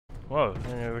Whoa,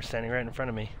 they were standing right in front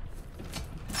of me.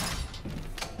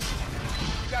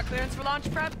 You got clearance for launch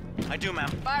prep? I do, ma'am.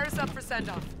 Fire us up for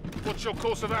send-off. What's your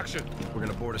course of action? We're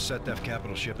gonna board a SETDEF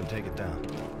capital ship and take it down.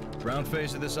 Ground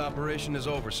phase of this operation is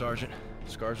over, Sergeant.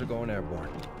 Scars are going airborne.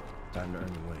 Time to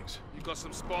earn your wings. You got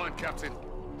some spine, Captain.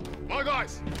 My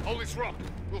guys, hold this rock.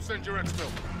 We'll send your exfil.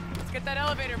 Let's get that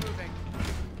elevator moving.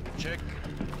 Check.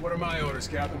 What are my orders,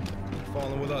 Captain?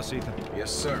 Falling with us, Ethan. Yes,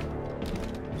 sir.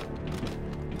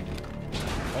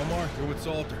 Omar, you're with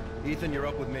Salter. Ethan, you're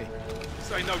up with me.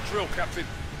 This ain't no drill, Captain.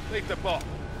 Leave the bar.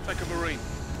 Take a Marine.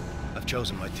 I've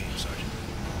chosen my team, Sergeant.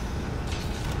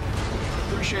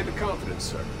 Appreciate the confidence,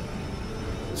 sir.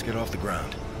 Let's get off the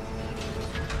ground.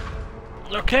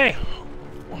 Okay.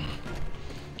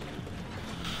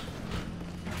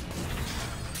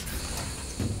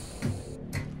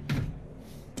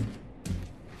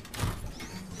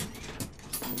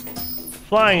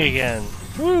 Flying again.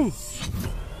 Woo!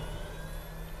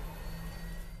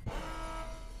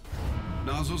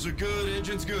 Nozzles are good,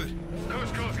 engine's good.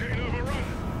 Nose car's getting overrun.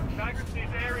 Tigers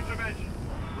needs air intervention.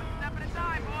 One step at a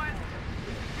time, boys.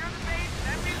 Secure the base,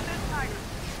 then use this Tiger.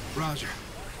 Roger.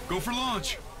 Go for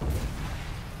launch.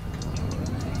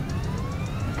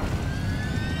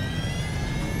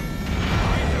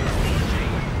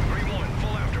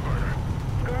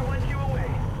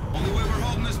 Only way we're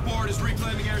holding this board is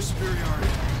reclaiming air superiority.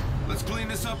 Let's clean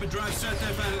this up and drive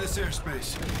SETDEF out of this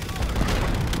airspace.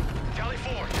 Charlie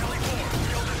 4,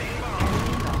 Delta's inbound.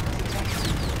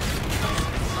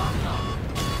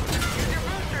 Use your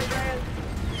boosters, man.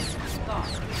 Stop.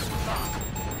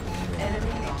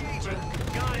 Enemy launch.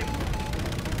 Got him.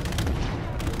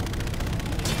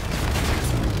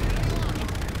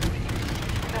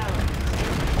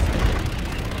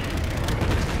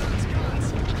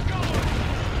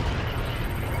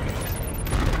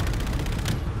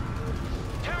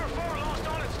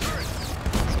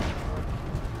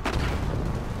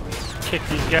 Kick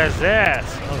these guys'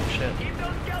 ass. Oh shit. Keep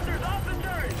those skelters off the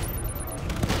turret.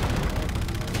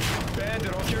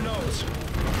 Bandit off your nose.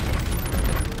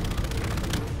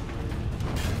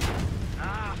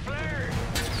 Ah, flared.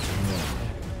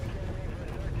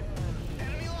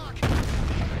 Enemy lock.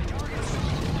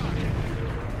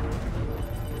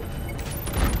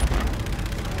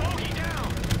 Bogey down.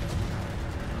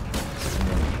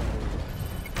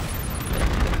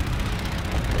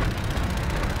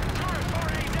 Turret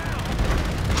 4A down.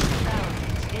 Come on.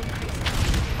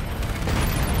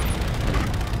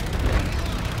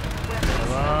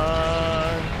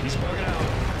 He's bugging out.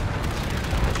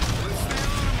 Let's stay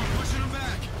on him, we're pushing him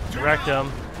back. Direct them.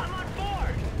 I'm on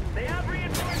board. They have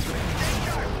reinforcements. Stay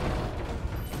sharp.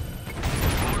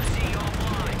 RC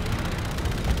offline.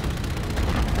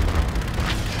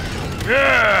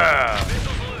 Yeah!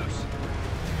 Missiles loose.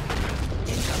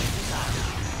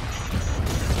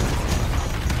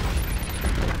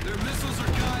 Their missiles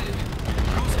are guided.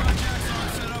 Coast Guard jacks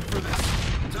aren't set up for this.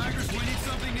 Tigers, we need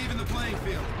something to even the playing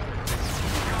field.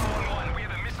 Go on 1. We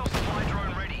have a missile supply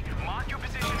drone ready. Mark your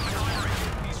position for delivery.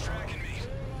 He's tracking me.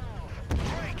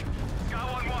 Break. Go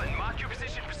on 1. Mark your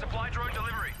position for supply drone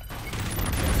delivery.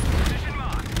 Position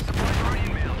marked. Supply drone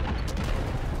inbound.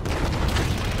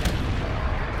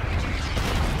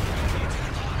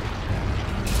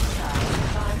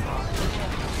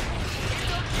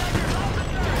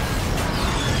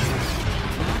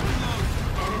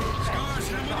 Scars,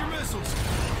 hit him with your missiles.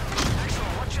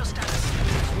 Excellent. What's your status?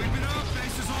 Sweep it up,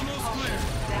 base is almost clear.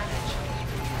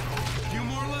 A few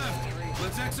more left.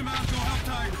 Let's X them out and go help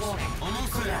Tigers.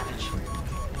 Almost there.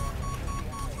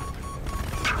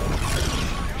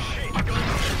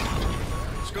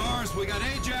 Scars, we got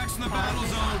Ajax in the battle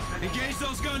zone. Engage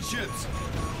those gunships.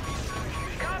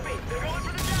 Copy. They're going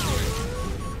for the towers.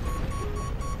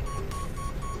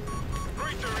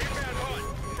 Breacher, inbound hunt.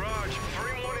 Raj,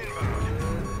 3-1 inbound.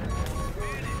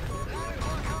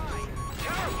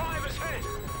 Tower 5 is hit.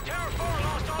 Tower 4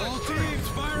 lost all All its teams,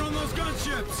 fire on those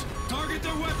gunships. Target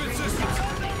their weapon systems.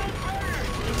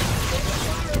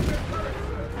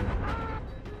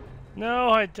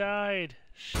 No, I died.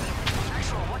 Shit.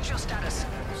 Excellent. What's your status?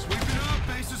 Sweep it up,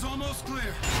 base is almost clear.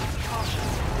 A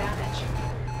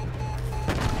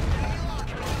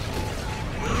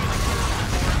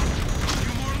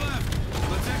few more left.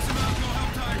 Let's X them out and go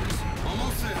help Tigers.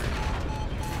 Almost there.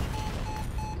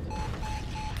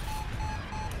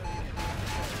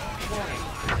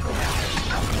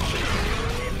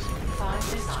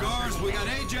 Scars, we got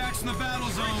Ajax in the battle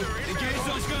zone. Engage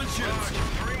those gunships.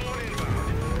 3-1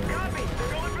 inbound. Copy.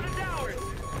 They're going for the towers.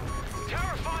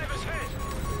 Tower 5 is hit.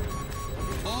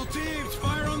 All teams,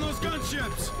 fire on those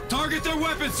gunships. Target their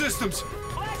weapon systems.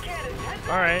 Black cannon. Heads up.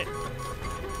 Alright.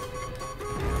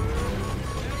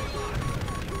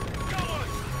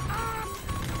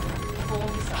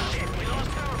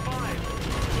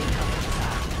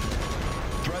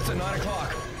 at 9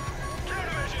 o'clock.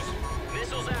 Countermeasures!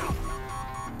 Missiles out!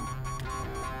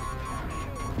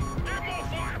 Get more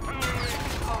firepower in!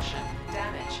 Caution,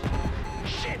 damage.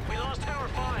 Shit, we lost Tower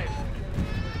 5!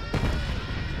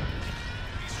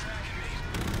 He's tracking me.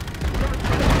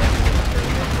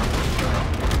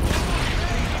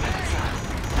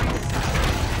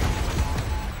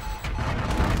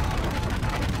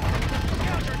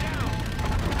 Counter down!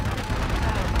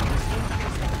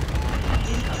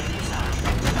 Incoming missile.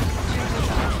 2 missiles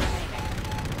remaining.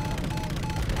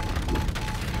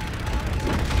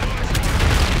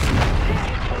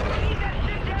 Keep that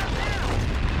shit down now!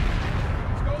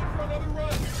 Let's go for another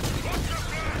run. What's the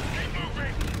plan? Keep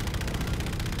moving!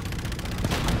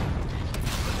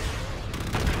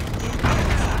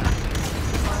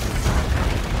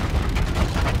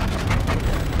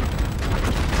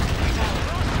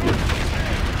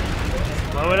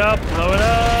 Blow it up, blow it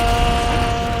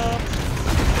up!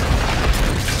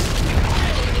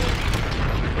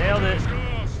 Nailed it.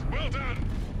 Scores. Well done.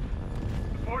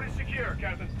 The port is secure,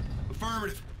 Captain.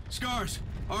 Affirmative. Scars,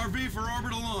 RV for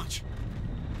orbital launch.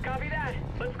 Copy that.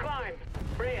 Let's climb.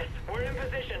 Reyes, we're in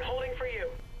position, holding for you.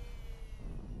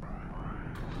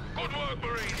 Good work,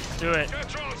 Marines. Do it. Get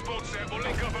transport set. We'll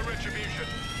link up at retribution.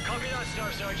 Copy that,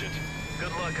 Star Sergeant.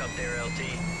 Good luck up there, LT.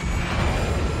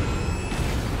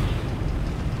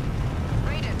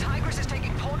 Raider, Tigris is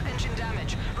taking port engine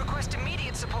damage. Request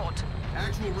immediate support.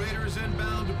 Actual Raider is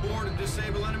inbound to board and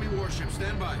disable enemy warship.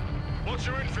 Stand by. What's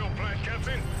your infill plan,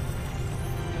 Captain?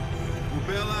 We'll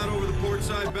bail out over the port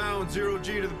side bow and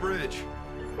 0G to the bridge.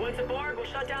 Once aboard, we'll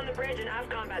shut down the bridge and have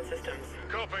combat systems.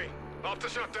 Copy. I'll have to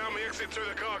shut down the exit through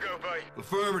the cargo bay.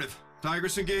 Affirmative.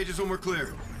 Tigris engages when we're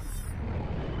clear.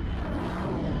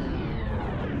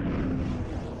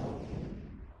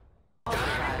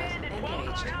 Bandit 12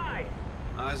 o'clock high.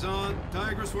 Eyes on.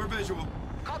 Tigris, we're visual.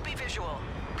 Copy visual.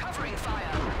 Covering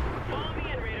fire. Follow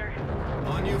me in, Raider.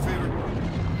 On you, Fever.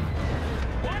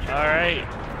 Alright.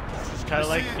 This is kind of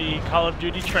like the Call of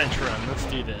Duty trench run. Let's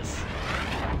do this.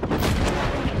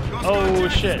 Coast Oh,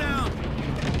 Guard shit. down.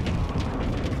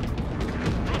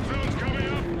 Drop zone's coming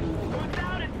up. Going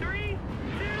down in 3, 2,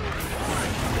 1.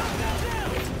 Go, go, go!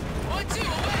 1, 2,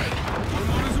 away! One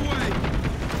on his way.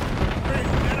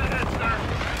 Get ahead, sir.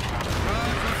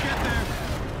 Right, let's get there.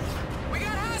 We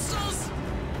got hostiles!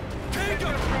 Take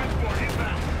them! Transport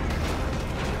inbound.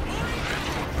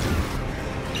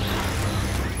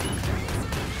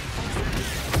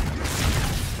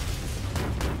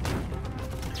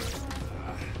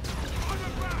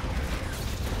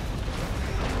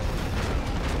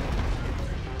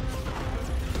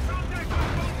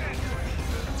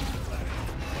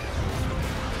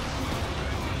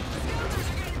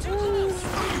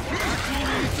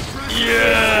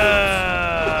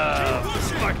 Yeah!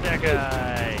 Fuck that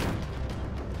guy.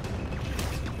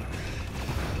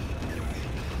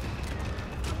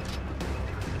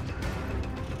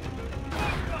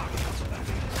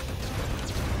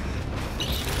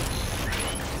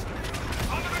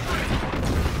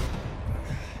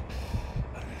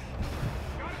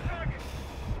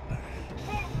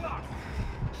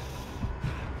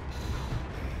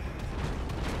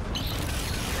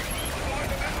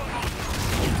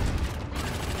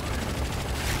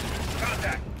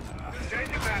 Contact.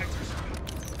 Changing managers.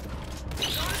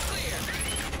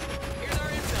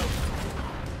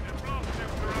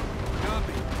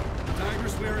 Copy.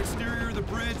 Tigris, we are exterior of the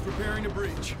bridge, preparing to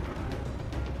breach.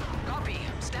 Copy.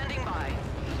 Standing by.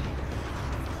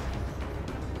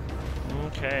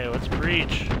 Okay, let's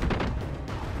breach.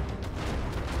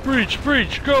 Breach,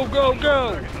 breach, go, go,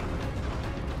 go!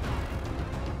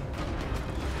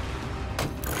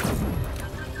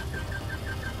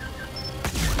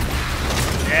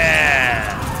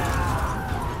 Yeah!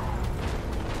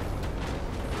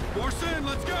 Force in,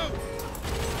 let's go!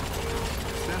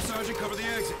 Staff Sergeant, cover the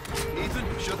exit. Ethan,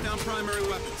 shut down primary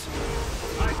weapons.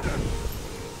 Aye, sir.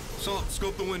 Salt,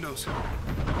 scope the windows.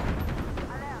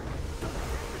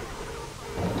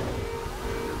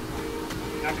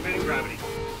 Activating gravity.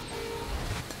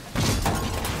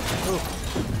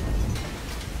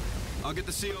 I'll get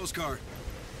the CO's card.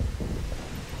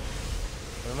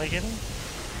 What am I getting?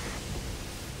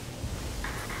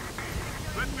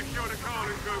 Let's secure the car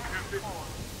and go, Captain.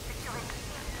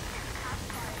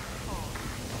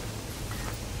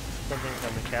 Something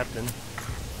from the captain.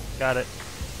 Got it.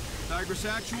 Tigris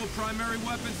actual, primary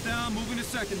weapons down, moving to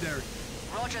secondary.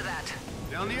 Roger that.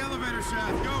 Down the elevator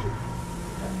shaft, go!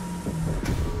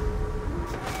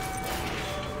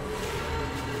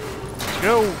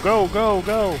 Go, go, go,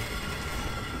 go!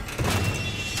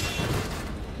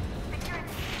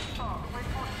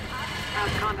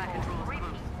 How's combat control?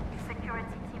 Reading. Security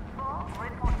team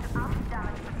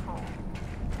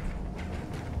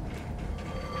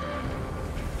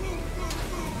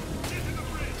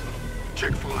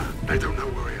Check fire. They don't know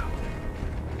where we are.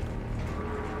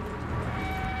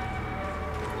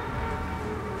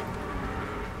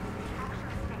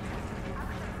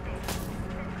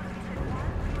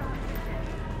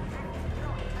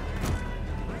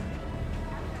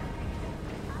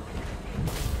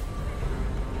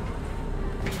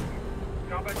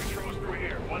 Combat controls through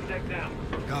here. One deck down.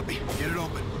 Copy. Get it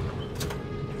open.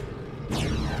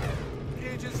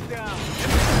 Cages down.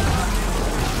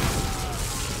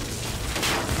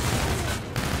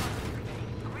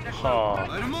 Oh,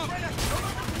 Light them up!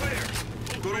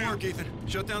 Go to work, Ethan.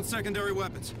 Shut down secondary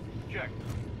weapons. Check.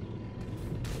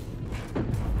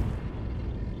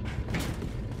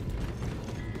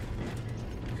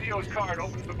 CO's card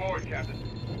opens the board, Captain.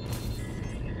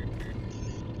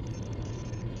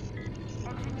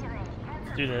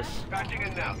 do this. Patching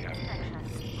in now, Captain.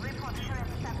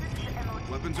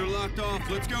 Weapons are locked off.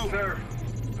 Let's go. Sir,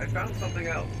 I found something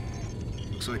else.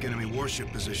 Looks like enemy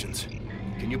warship positions.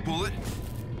 Can you pull it?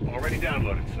 Already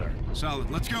downloaded, sir. Solid.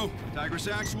 Let's go. Tigress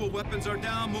actual. Weapons are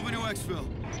down. Moving to exfil.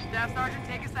 Staff Sergeant,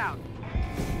 take us out.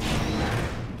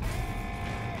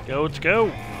 Go, let's go.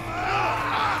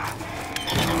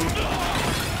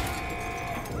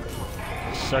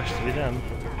 Sucks to be them.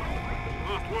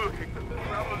 Not working.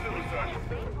 Bravo Zulu, Sergeant.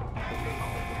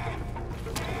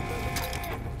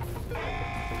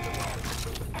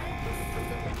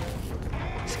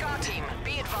 SCAR team,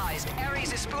 be advised.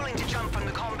 Ares is spooling to jump from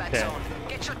the combat zone.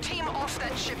 Get your team off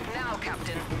that ship now,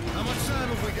 Captain. How much time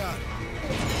have we got?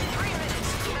 3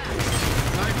 minutes, max.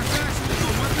 Tigress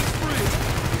actual. Weapons free.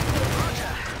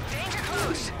 Roger. Danger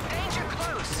close. Danger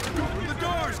close. Through the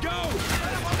doors. Go.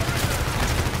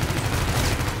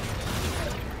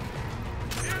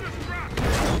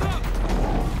 Hold up.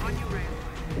 On you, Ram.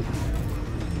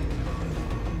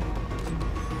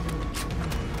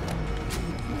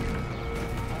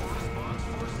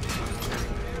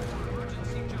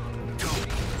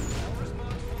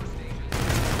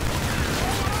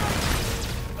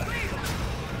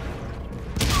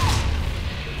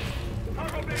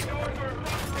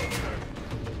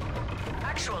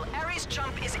 Actual, Ares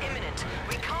jump is imminent.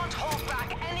 We can't hold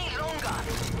back any longer.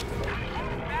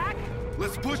 Back.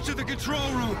 Let's push to the control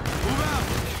room. Move out.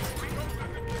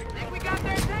 Think we got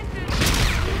their attention.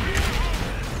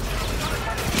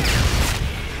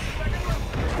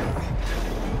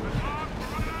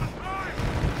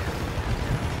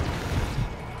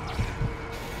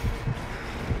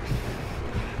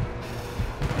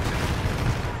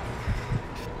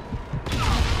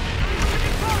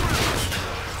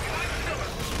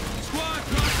 Squad,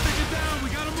 clock sticking down. We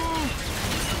gotta move.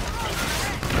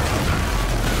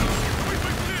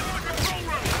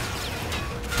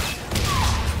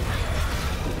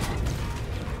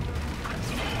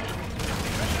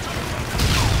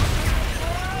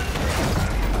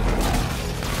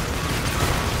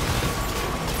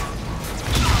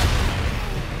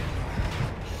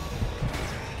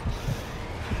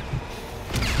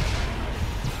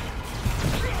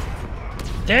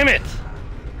 Damn it!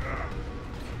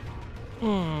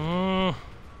 Mm.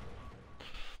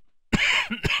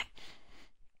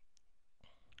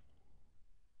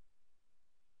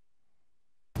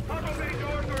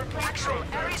 Actual,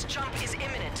 Ares jump is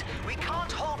imminent. We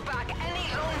can't hold back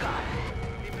any longer.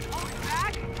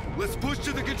 Back. Let's push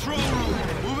to the control room.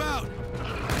 Move out.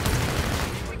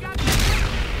 We got their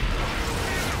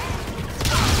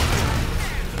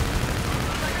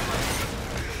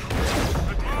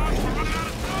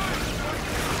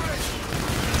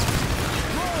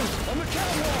On the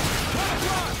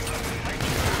catwalk.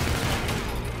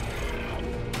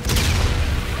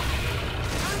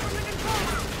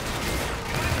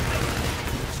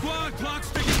 Squad, clock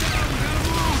sticking down. We gotta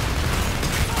move.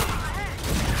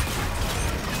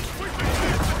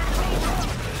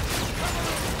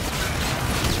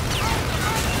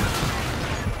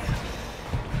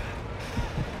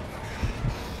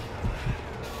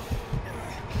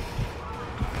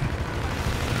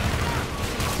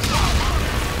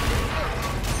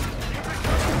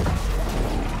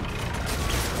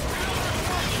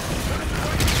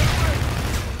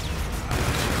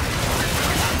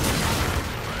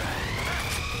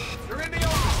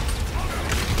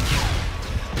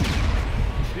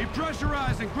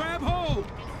 Depressurizing. Grab hold.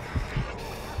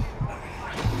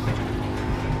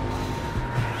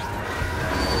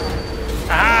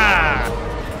 Ah!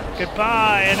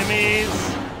 Goodbye, enemies!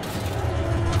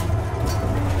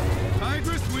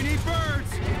 Tigress, we need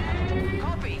birds.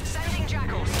 Copy. Sending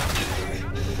jackals.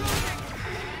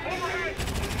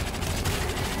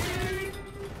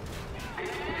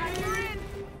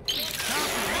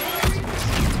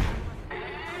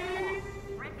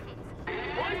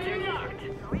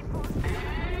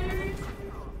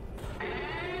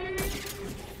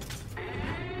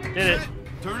 Did it. Set,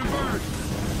 turn and burn.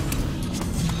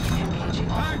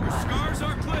 Tiger, scars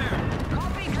are clear.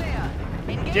 Copy clear.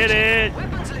 Engage. Did it.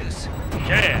 Weapons loose.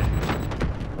 Yeah.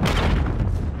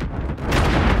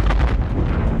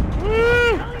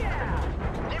 Woo!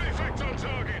 Good effect on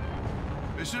target.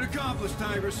 Mission accomplished,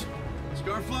 Tigers.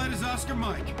 Scarflight is Oscar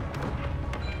Mike.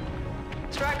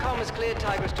 Stratcom has cleared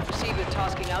Tigers to proceed with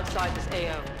tasking outside this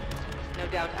AO. No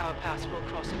doubt our paths will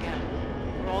cross again.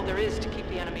 We're all there is to keep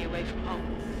the enemy away from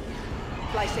home.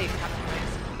 Fly safe, Captain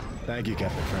Reyes. Thank you,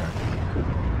 Captain Farron.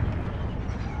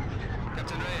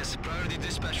 Captain Reyes, priority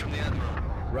dispatch from the Admiral.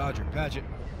 Roger, patch it.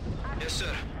 Yes,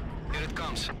 sir. Here it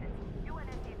comes.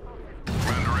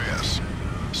 Commander Reyes,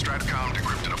 Stratcom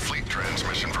decrypted a fleet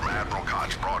transmission from Admiral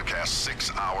Koch's broadcast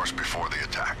 6 hours before the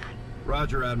attack.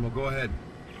 Roger, Admiral. Go ahead.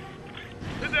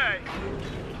 Today,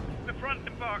 the front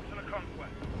embarks on a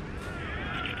conquest.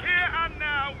 Here and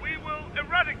now, we will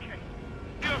eradicate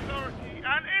the authority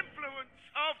and influence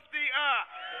of the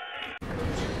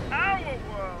Earth. Our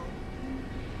world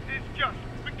is just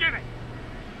beginning.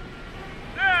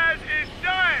 Theirs is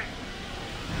dying.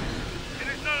 It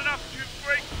is not enough to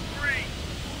break free.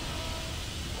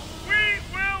 We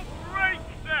will break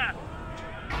them.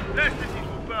 Their cities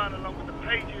will burn along with the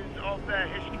pages of their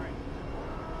history.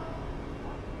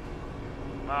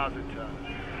 Mars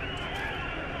eternity.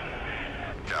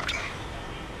 Captain,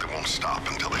 they won't stop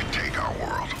until they take our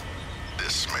world.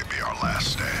 This may be our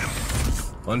last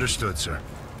stand. Understood, sir.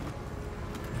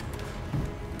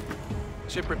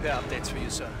 Ship repair updates for you,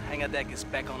 sir. Hangar deck is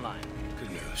back online.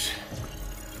 Good news.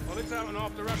 Well, let's out an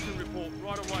after-action report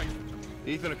right away.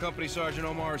 Ethan, accompany Sergeant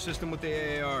Omar, assist him with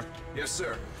the AAR. Yes,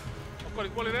 sir. I've got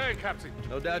it well in hand, Captain.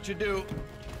 No doubt you do.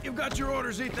 You've got your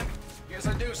orders, Ethan. Yes,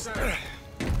 I do, sir.